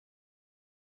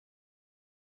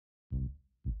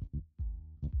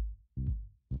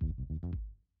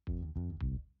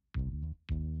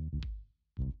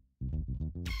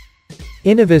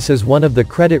Innovis is one of the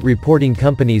credit reporting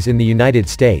companies in the United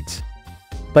States.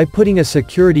 By putting a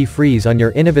security freeze on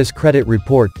your Innovis credit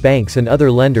report, banks and other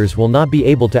lenders will not be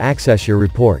able to access your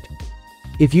report.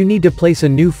 If you need to place a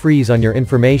new freeze on your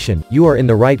information, you are in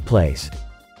the right place.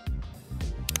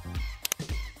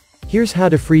 Here's how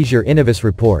to freeze your Innovis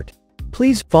report.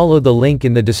 Please follow the link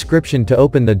in the description to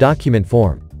open the document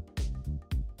form.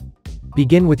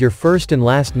 Begin with your first and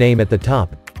last name at the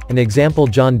top, an example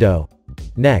John Doe.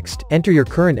 Next, enter your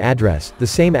current address, the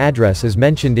same address as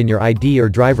mentioned in your ID or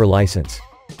driver license.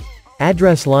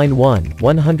 Address line 1,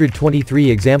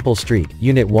 123 Example Street,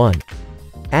 Unit 1.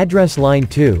 Address line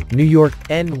 2, New York,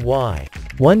 NY,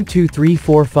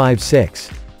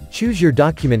 123456. Choose your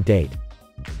document date.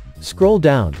 Scroll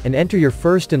down, and enter your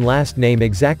first and last name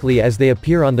exactly as they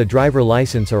appear on the driver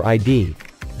license or ID,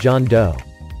 John Doe.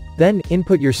 Then,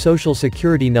 input your social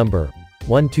security number,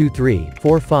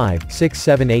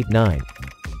 123456789.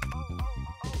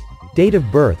 Date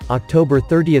of birth, October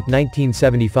 30,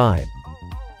 1975.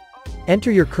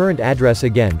 Enter your current address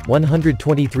again,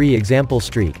 123 Example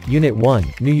Street, Unit 1,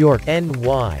 New York,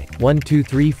 NY,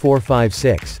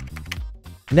 123456.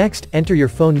 Next, enter your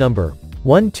phone number,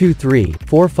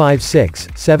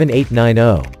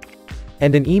 123-456-7890.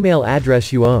 And an email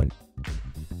address you own.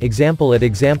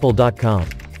 example@example.com.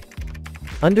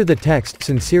 Under the text,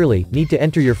 sincerely, need to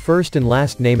enter your first and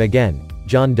last name again,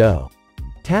 John Doe.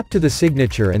 Tap to the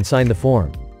signature and sign the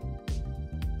form.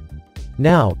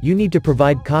 Now, you need to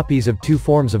provide copies of 2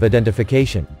 forms of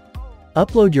identification.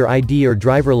 Upload your ID or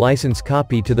driver license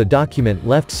copy to the document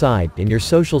left side and your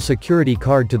social security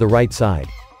card to the right side.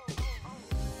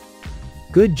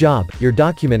 Good job, your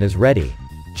document is ready.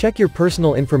 Check your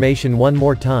personal information one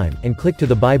more time and click to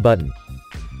the Buy button.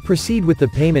 Proceed with the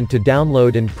payment to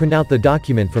download and print out the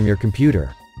document from your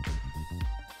computer.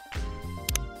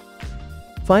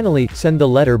 Finally, send the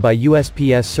letter by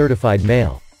USPS certified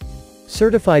mail.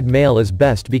 Certified mail is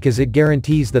best because it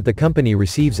guarantees that the company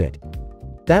receives it.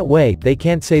 That way, they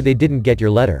can't say they didn't get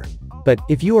your letter. But,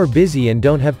 if you are busy and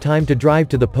don't have time to drive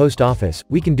to the post office,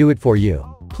 we can do it for you.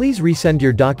 Please resend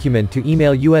your document to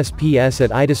email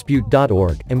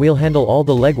usps@idispute.org, and we'll handle all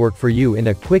the legwork for you in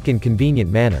a quick and convenient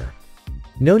manner.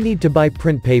 No need to buy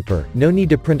print paper, no need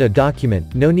to print a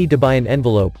document, no need to buy an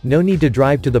envelope, no need to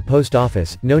drive to the post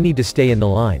office, no need to stay in the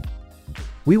line.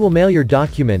 We will mail your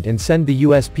document and send the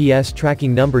USPS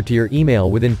tracking number to your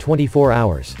email within 24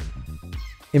 hours.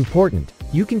 Important.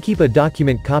 You can keep a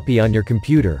document copy on your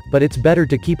computer, but it's better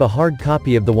to keep a hard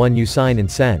copy of the one you sign and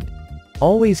send.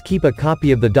 Always keep a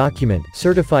copy of the document,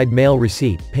 certified mail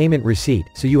receipt, payment receipt,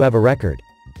 so you have a record.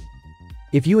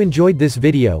 If you enjoyed this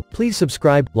video, please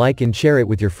subscribe, like and share it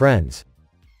with your friends.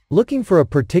 Looking for a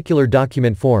particular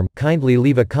document form, kindly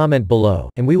leave a comment below,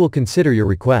 and we will consider your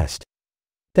request.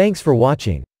 Thanks for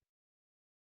watching.